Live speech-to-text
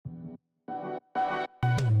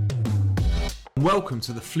Welcome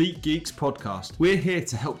to the Fleet Geeks podcast. We're here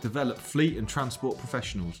to help develop fleet and transport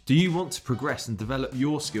professionals. Do you want to progress and develop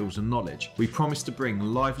your skills and knowledge? We promise to bring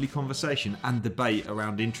lively conversation and debate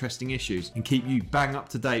around interesting issues and keep you bang up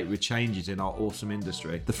to date with changes in our awesome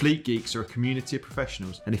industry. The Fleet Geeks are a community of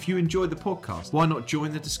professionals, and if you enjoyed the podcast, why not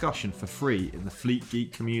join the discussion for free in the Fleet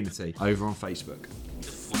Geek community over on Facebook?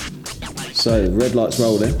 So, red light's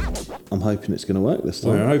rolling. I'm hoping it's going to work this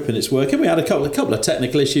time. We're hoping it's working. We had a couple of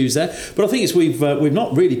technical issues there, but I think it's we've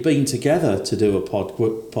not really been together to do a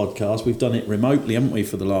podcast. We've done it remotely, haven't we,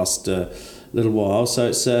 for the last little while? So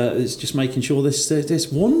it's just making sure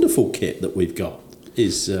this wonderful kit that we've got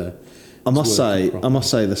is. I must say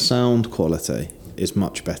the sound quality is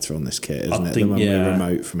much better on this kit, isn't it? Than when we're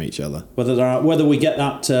remote from each other. Whether we get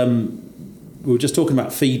that. We were just talking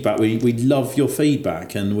about feedback. We love your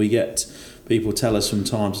feedback, and we get people tell us from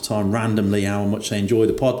time to time randomly how much they enjoy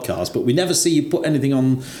the podcast, but we never see you put anything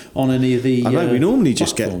on any of the. I know we normally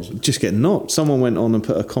platforms. just get knocked. Someone went on and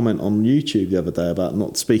put a comment on YouTube the other day about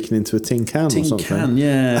not speaking into a tin can or something. Tin can,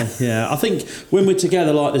 yeah. I think when we're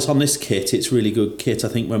together like this on this kit, it's really good kit. I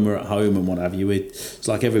think when we're at home and what have you, it's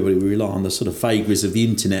like everybody, we rely on the sort of vagaries of the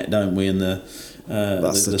internet, don't we? And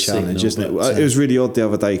that's the challenge, isn't it? It was really odd the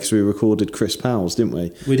other day because we recorded Chris Powell's, didn't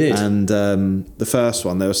we? We did. And the first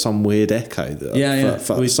one, there was some weird echo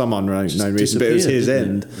for some unknown reason, but it was his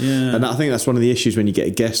end. Yeah. And I think that's one of the issues when you get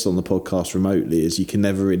a guest on the podcast remotely is you can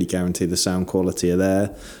never really guarantee the sound quality of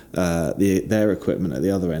their equipment at the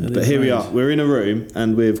other end. But here we are. We're in a room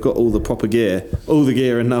and we've got all the proper gear, all the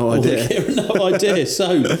gear and no idea.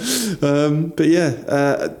 So, but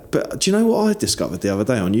do you know what I discovered the other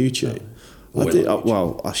day on YouTube?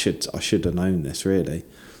 I should have known this really,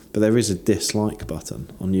 but there is a dislike button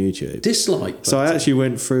on YouTube. Dislike button. So I actually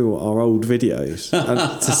went through our old videos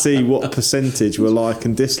and to see what percentage were like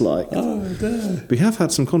and dislike. Oh, dear. We have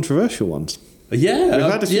had some controversial ones.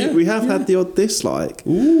 Yeah, we have had the odd dislike.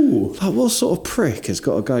 Ooh, like what sort of prick has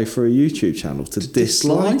got to go for a YouTube channel to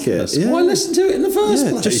dislike it? Yeah. Why listen to it in the first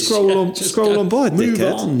place? Just scroll on by, move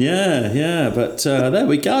dickhead. on. Yeah. But there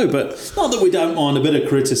we go. But not that we don't mind a bit of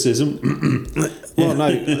criticism. Well,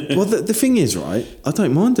 no. Well, the thing is, right? I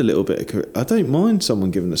don't mind a little bit. I don't mind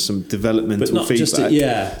someone giving us some developmental feedback.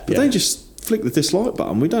 But don't just flick the dislike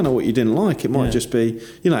button. We don't know what you didn't like. It might just be,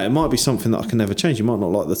 it might be something that I can never change. You might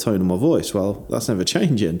not like the tone of my voice. Well, that's never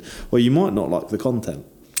changing. Or you might not like the content.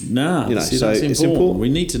 Nah, so that's important. We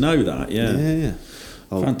need to know that. Yeah.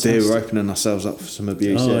 Oh fantastic. Dear, we're opening ourselves up for some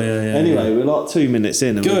abuse. Anyway, we're like 2 minutes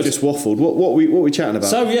in and we've just waffled. What we chatting about?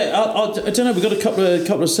 So I don't know. We've got a couple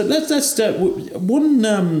of. Let's one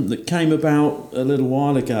that came about a little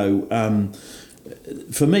while ago.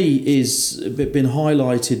 For me, is been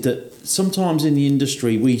highlighted that sometimes in the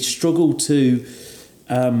industry we struggle to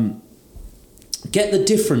get the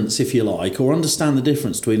difference, if you like, or understand the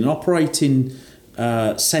difference between an operating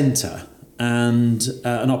centre and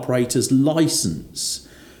an operator's licence.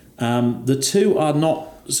 The two are not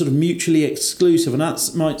sort of mutually exclusive, and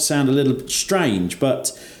that might sound a little bit strange,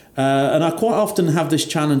 but and I quite often have this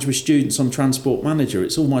challenge with students on Transport Manager.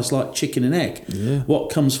 It's almost like chicken and egg. Yeah.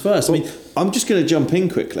 What comes first? Well, I'm just going to jump in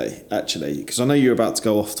quickly, actually, because I know you're about to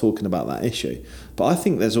go off talking about that issue, but I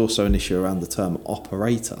think there's also an issue around the term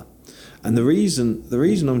operator. And the reason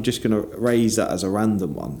I'm just going to raise that as a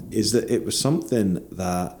random one is that it was something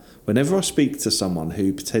that whenever I speak to someone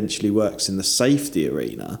who potentially works in the safety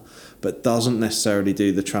arena but doesn't necessarily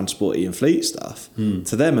do the transport and fleet stuff,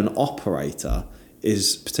 to them an operator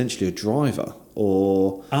is potentially a driver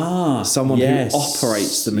or someone who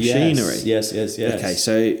operates the machinery. Yes. Okay,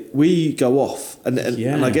 so we go off, and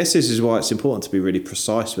I guess this is why it's important to be really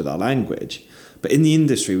precise with our language. But in the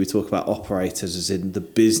industry, we talk about operators as in the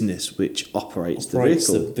business which operates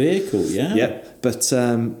the vehicle. Yeah. But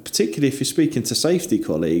particularly if you're speaking to safety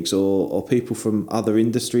colleagues or people from other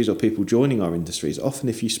industries or people joining our industries, often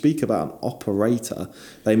if you speak about an operator,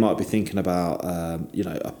 they might be thinking about,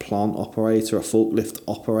 a plant operator, a forklift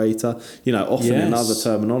operator, often in other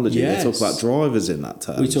terminology. They talk about drivers in that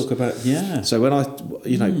term. We talk about, So when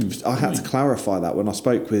I had to clarify that when I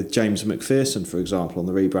spoke with James McPherson, for example, on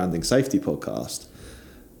the Rebranding Safety podcast.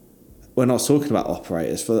 When I was talking about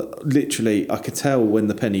operators, for literally, I could tell when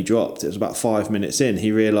the penny dropped. It was about 5 minutes in.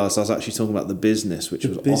 He realised I was actually talking about the business, which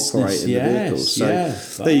was operating the vehicles. So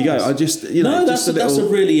there you go. I just,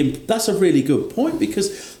 that's a really good point,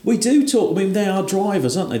 because We do talk. I mean, they are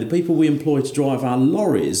drivers, aren't they? The people we employ to drive our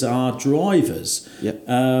lorries are drivers. Yep.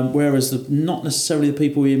 Whereas not necessarily the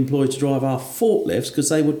people we employ to drive our forklifts, because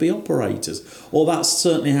they would be operators. Or that's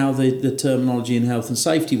certainly how the terminology in health and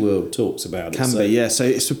safety world talks about it. Can be, yeah. So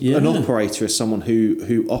it's an operator is someone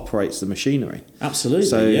who operates the machinery. Absolutely.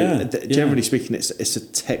 So generally speaking, it's a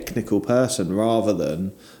technical person rather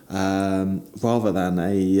than a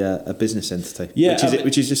business entity. Yeah,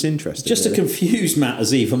 which is just interesting. Just to confuse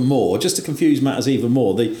matters even more.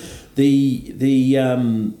 The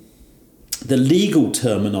legal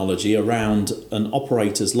terminology around an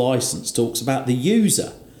operator's license talks about the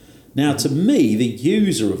user. Now, to me, the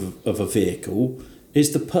user of a vehicle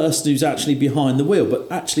is the person who's actually behind the wheel, but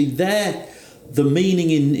actually the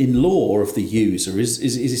meaning in law of the user is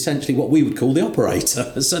essentially what we would call the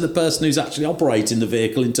operator. So the person who's actually operating the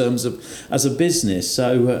vehicle in terms of as a business.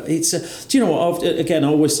 So do you know what? I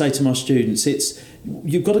always say to my students,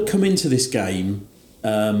 you've got to come into this game,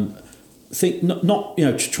 think not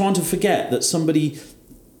trying to forget that somebody.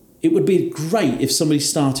 It would be great if somebody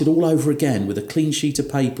started all over again with a clean sheet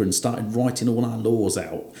of paper and started writing all our laws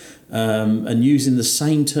out and using the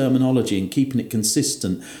same terminology and keeping it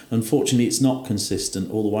consistent. Unfortunately, it's not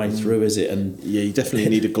consistent all the way through, is it? And you definitely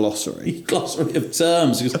need a glossary. Glossary of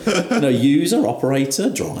terms. User,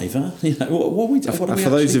 operator, driver. What are we for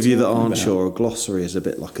those of you that aren't sure, a glossary is a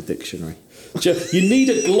bit like a dictionary. You need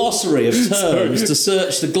a glossary of terms to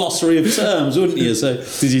search the glossary of terms, wouldn't you? So,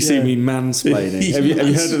 did you see me mansplaining? Have you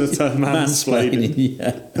heard of the term mansplaining?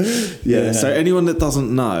 Yeah. So anyone that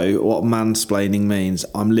doesn't know what mansplaining means,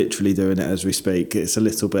 I'm literally doing it as we speak. It's a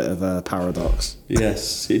little bit of a paradox.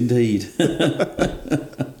 Yes, indeed.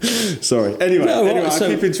 Sorry. Anyway, I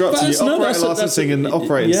keep interrupting you. Operator licensing and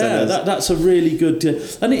operating centres. That's a really good...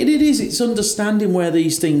 and it is. It's understanding where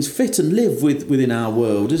these things fit and live within our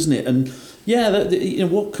world, isn't it? And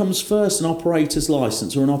what comes first, an operator's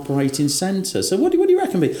licence or an operating centre? So what do you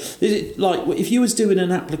reckon? Is it like if you was doing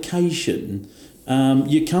an application,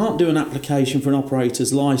 you can't do an application for an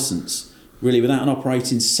operator's licence really without an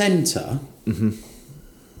operating centre,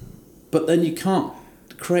 but then you can't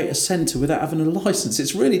create a centre without having a licence.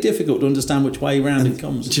 It's really difficult to understand which way round it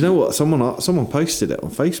comes. Do you know what? Someone posted it on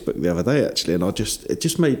Facebook the other day actually, and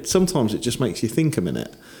sometimes it just makes you think a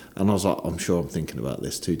minute. And I was like, I'm sure I'm thinking about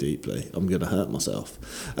this too deeply. I'm going to hurt myself.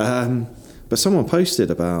 But someone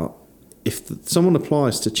posted about if someone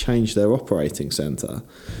applies to change their operating centre,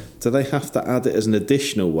 do they have to add it as an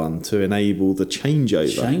additional one to enable the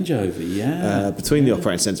changeover? Between the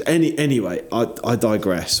operating centres. Anyway, I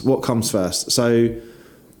digress. What comes first? So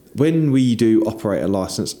when we do operator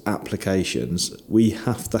licence applications, we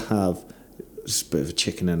have to have it's a bit of a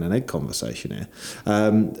chicken and an egg conversation here.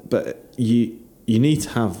 But you need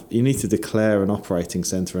to declare an operating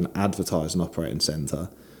centre and advertise an operating centre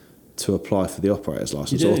to apply for the operator's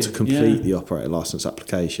licence or to complete the operator licence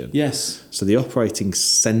application. Yes. So the operating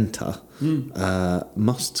centre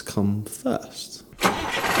must come first.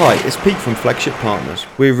 Hi, it's Pete from Flagship Partners.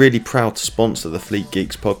 We're really proud to sponsor the Fleet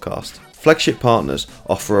Geeks podcast. Flagship Partners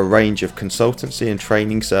offer a range of consultancy and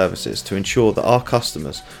training services to ensure that our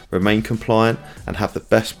customers remain compliant and have the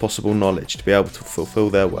best possible knowledge to be able to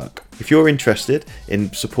fulfill their work. If you're interested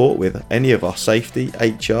in support with any of our safety,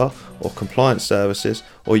 HR or compliance services,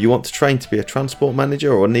 or you want to train to be a transport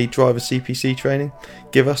manager or need driver CPC training,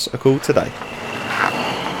 give us a call today.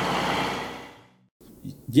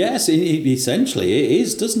 Yes, essentially it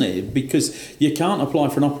is, doesn't it? Because you can't apply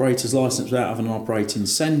for an operator's licence without having an operating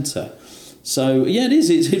centre. So yeah, it is.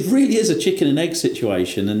 It really is a chicken and egg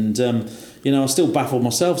situation, and I still baffle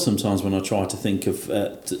myself sometimes when I try to think of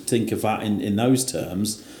that in those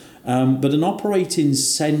terms. But an operating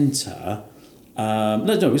centre.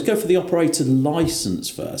 Let's go for the operator licence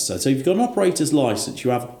first. So if you've got an operator's licence, you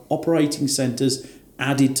have operating centres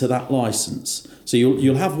added to that licence. So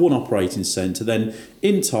you'll have one operating centre. Then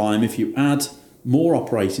in time, if you add more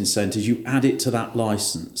operating centres, you add it to that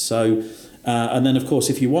licence. So and then of course,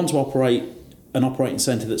 if you want to operate an operating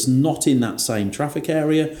centre that's not in that same traffic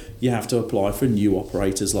area, you have to apply for a new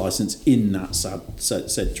operator's licence in that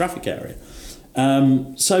said traffic area.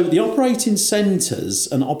 So the operating centres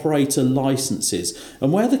and operator licences,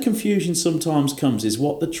 and where the confusion sometimes comes is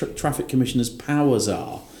what the Traffic Commissioner's powers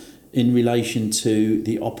are in relation to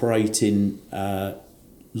the operating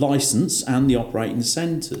licence and the operating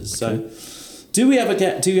centres. Okay. So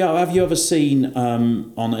have you ever seen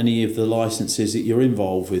on any of the licences that you're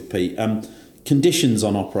involved with, Pete, conditions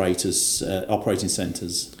on operating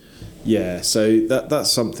centres? Yeah, so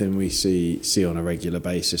that's something we see on a regular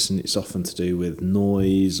basis, and it's often to do with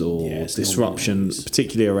noise or disruption,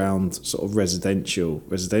 particularly around sort of residential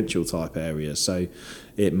type areas. So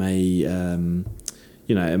it may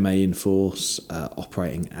it may enforce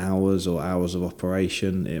operating hours or hours of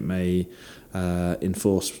operation. It may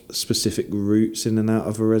enforce specific routes in and out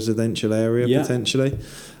of a residential area potentially.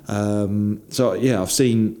 So yeah, I've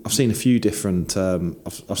seen a few different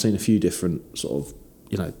I've seen a few different sort of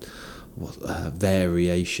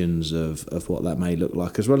variations of what that may look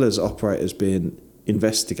like, as well as operators being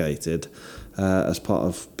investigated as part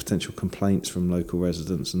of potential complaints from local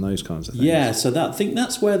residents and those kinds of things. Yeah, so I think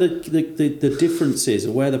that's where the difference is,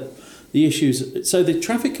 or where the issues. So the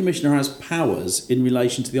Traffic Commissioner has powers in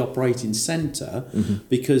relation to the operating centre,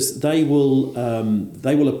 because they will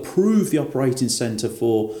approve the operating centre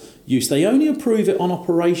for use. They only approve it on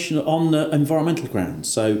environmental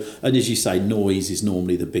grounds. So, and as you say, noise is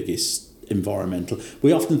normally the biggest environmental.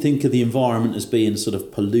 We often think of the environment as being sort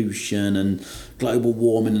of pollution and global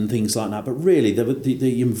warming and things like that, but really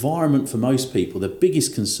the environment for most people, the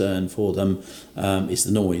biggest concern for them is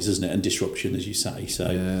the noise, isn't it, and disruption, as you say.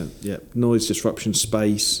 So noise, disruption,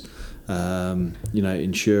 space,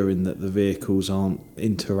 ensuring that the vehicles aren't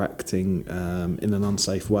interacting in an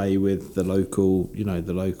unsafe way with the local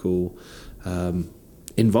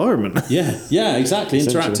environment. Yeah, exactly.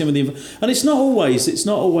 Interacting with the and it's not always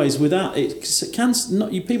without it.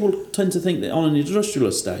 People tend to think that on an industrial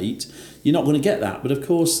estate you're not going to get that, but of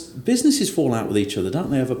course businesses fall out with each other,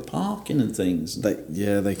 don't they, over parking and things?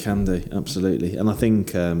 They can do, absolutely. And I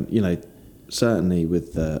think certainly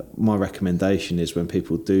with my recommendation is, when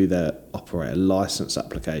people do their operator licence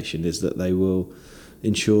application, is that they will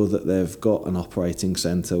ensure that they've got an operating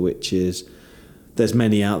centre, which is, there's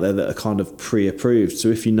many out there that are kind of pre-approved. So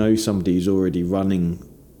if you know somebody who's already running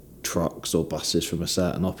trucks or buses from a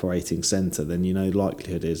certain operating centre, then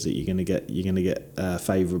likelihood is that you're going to get a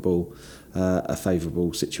favourable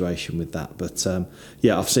situation with that. But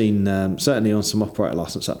I've seen certainly on some operator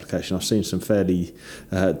licence application, I've seen some fairly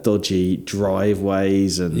dodgy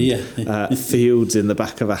driveways and fields in the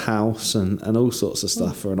back of a house and all sorts of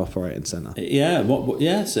stuff for an operating centre. So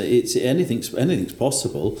it's anything's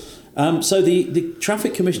possible. So the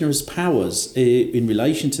Traffic Commissioner has powers in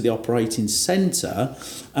relation to the operating centre,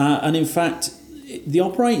 and in fact, the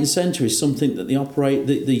operating centre is something that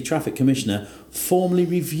the Traffic Commissioner formally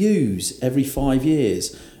reviews every 5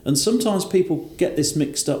 years. And sometimes people get this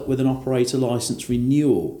mixed up with an operator licence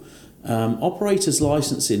renewal. Operator's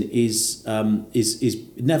licensing is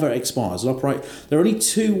never expires. There are only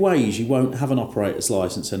two ways you won't have an operator's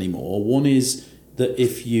licence anymore. One is that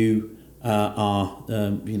if you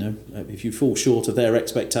if you fall short of their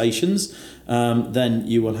expectations, then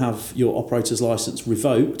you will have your operator's licence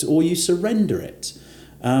revoked, or you surrender it.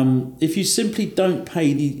 If you simply don't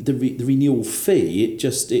pay the renewal fee, it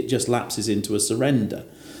just lapses into a surrender.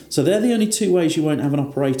 So they're the only two ways you won't have an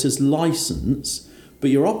operator's licence. But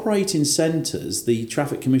your operating centres, the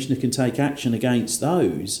Traffic Commissioner can take action against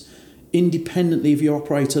those independently of your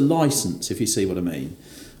operator licence, if you see what I mean.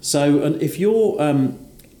 So, and if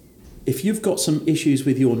you've got some issues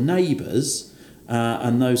with your neighbours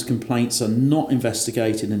and those complaints are not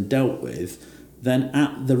investigated and dealt with, then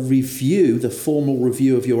at the formal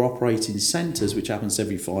review of your operating centres, which happens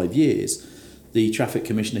every 5 years, the Traffic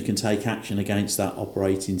Commissioner can take action against that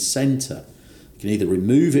operating centre. You can either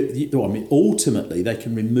remove it, ultimately they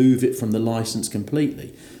can remove it from the licence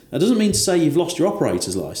completely. That doesn't mean to say you've lost your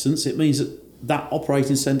operator's licence. It means that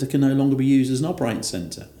operating centre can no longer be used as an operating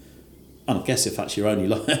centre. And I guess if that's your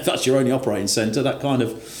only operating centre, that kind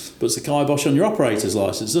of puts the kibosh on your operator's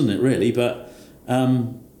licence, doesn't it, really? But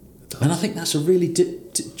and I think that's a really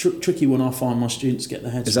tricky one. I find my students get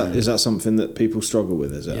their heads around. Is that something that people struggle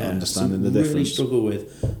with? Is it understanding the difference? Really struggle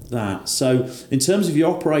with that. So in terms of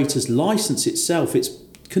your operator's licence itself, it's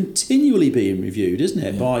continually being reviewed, isn't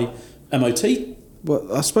it, by MOT? Well,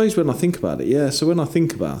 I suppose when I think about it, So when I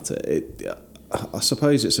think about it, I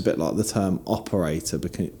suppose it's a bit like the term operator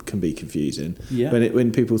can be confusing. Yeah.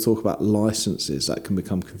 When people talk about licenses, that can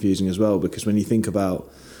become confusing as well, because when you think about,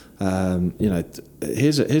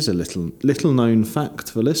 here's a little known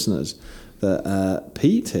fact for listeners, that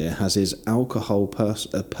Pete here has his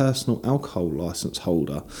personal alcohol license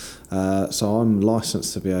holder. So I'm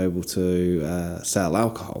licensed to be able to sell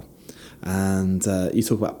alcohol. And you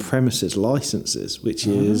talk about premises licences, which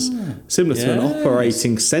is similar to an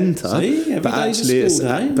operating centre, but actually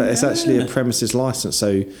it's actually a premises licence.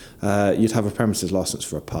 So you'd have a premises licence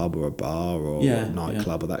for a pub or a bar or a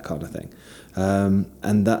nightclub or that kind of thing,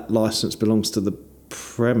 and that licence belongs to the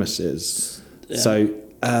premises. Yeah. So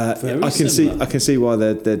I can see why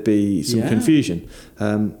there'd be some confusion.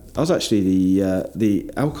 I was actually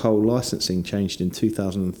the alcohol licensing changed in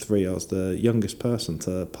 2003. I was the youngest person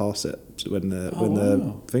to pass it when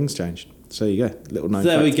the things changed. So there you go, little known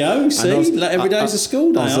fact. We go. See, every day's a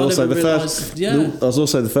school day. I was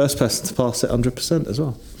also the first person to pass it 100% as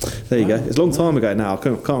well. There you go. It's a long time ago now. I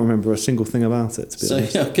can't remember a single thing about it. To be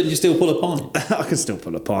honest. So can you still pull a pint? I can still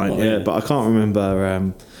pull a pint, but I can't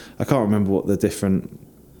remember. I can't remember what the different.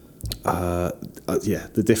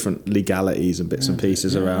 The different legalities and bits and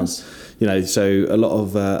pieces around. So a lot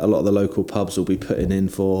of the local pubs will be putting in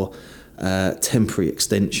for temporary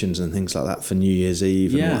extensions and things like that for New Year's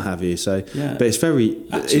Eve and what have you. So, but it's very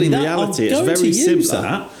in reality it's very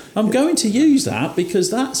simpler. I'm going to use that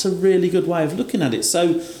because that's a really good way of looking at it.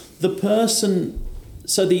 So the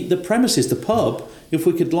premises, the pub, if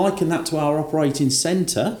we could liken that to our operating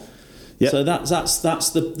centre. Yep. So that's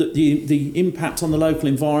the impact on the local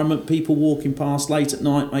environment, people walking past late at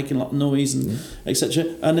night making a lot of noise and etc.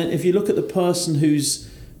 And then if you look at the person who's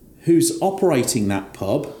operating that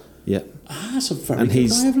pub, that's a very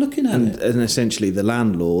good way of looking at it. And essentially the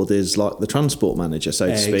landlord is like the transport manager, so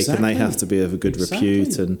to speak, and they have to be of a good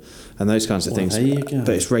repute and those kinds of things. There you go.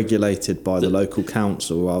 But it's regulated by the local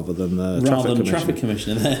council rather than the traffic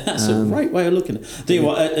commissioner. That's a great way of looking at it.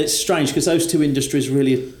 It's strange because those two industries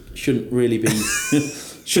really shouldn't really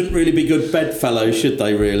be good bedfellows, should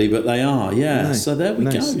they? Really, but they are. Yeah. No, so there we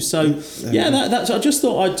go. So that's. I just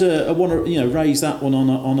thought I want to raise that one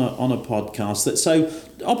on a podcast. So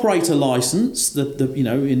operator license.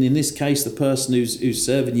 In this case, the person who's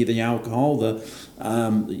serving you the alcohol, the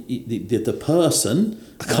person.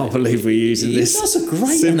 I can't believe we're using this. That's a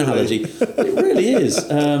great analogy. It really is.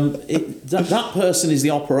 That person is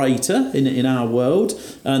the operator in our world,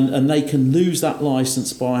 and they can lose that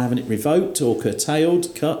licence by having it revoked or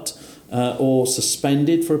curtailed, cut, or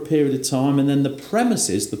suspended for a period of time. And then the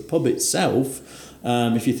premises, the pub itself,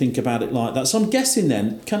 if you think about it like that. So I'm guessing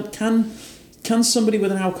then, can somebody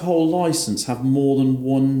with an alcohol licence have more than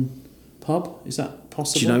one pub? Is that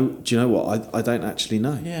possible? Do you know what? I don't actually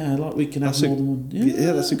know. Yeah, like we can have more than one.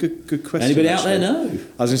 Yeah, that's a good question. Anybody out there know?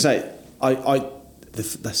 I was going to say,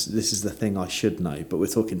 this is the thing I should know, but we're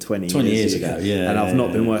talking 20 years ago. And I've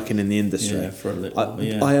not been working in the industry. For a little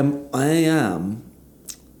while,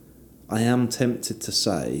 I am tempted to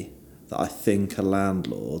say that I think a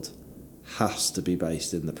landlord has to be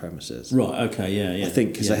based in the premises. Right, okay, yeah. I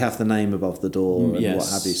think because they have the name above the door and what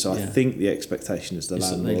have you. So I think the expectation is the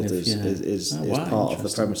landlord is part of the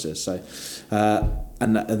premises. So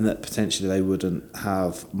and that potentially they wouldn't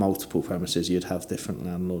have multiple premises. You'd have different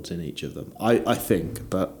landlords in each of them. I think,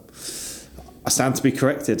 but I stand to be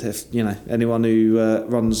corrected. If anyone who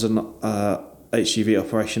runs an HGV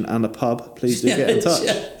operation and a pub, please do get in touch.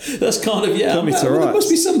 That's kind of put me to rights. There must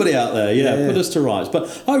be somebody out there, put us to rights. But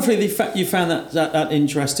hopefully you found that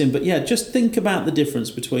interesting. But just think about the difference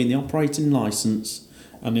between the operating licence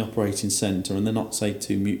and the operating centre, and they're not, say,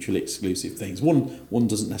 two mutually exclusive things. One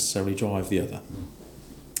doesn't necessarily drive the other.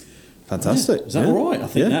 Fantastic. Is that all right? I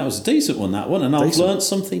think that was a decent one, and I've learnt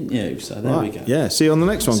something new. So there we go. Yeah, see you on the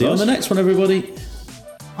next one, guys. See you on the next one, everybody.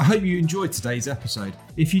 I hope you enjoyed today's episode.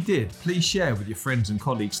 If you did, please share with your friends and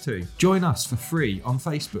colleagues too. Join us for free on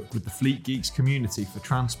Facebook with the Fleet Geeks community for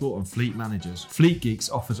transport and fleet managers. Fleet Geeks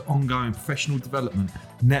offers ongoing professional development,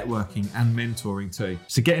 networking and mentoring too.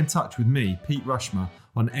 So get in touch with me, Pete Rushmer,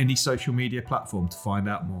 on any social media platform to find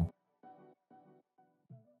out more.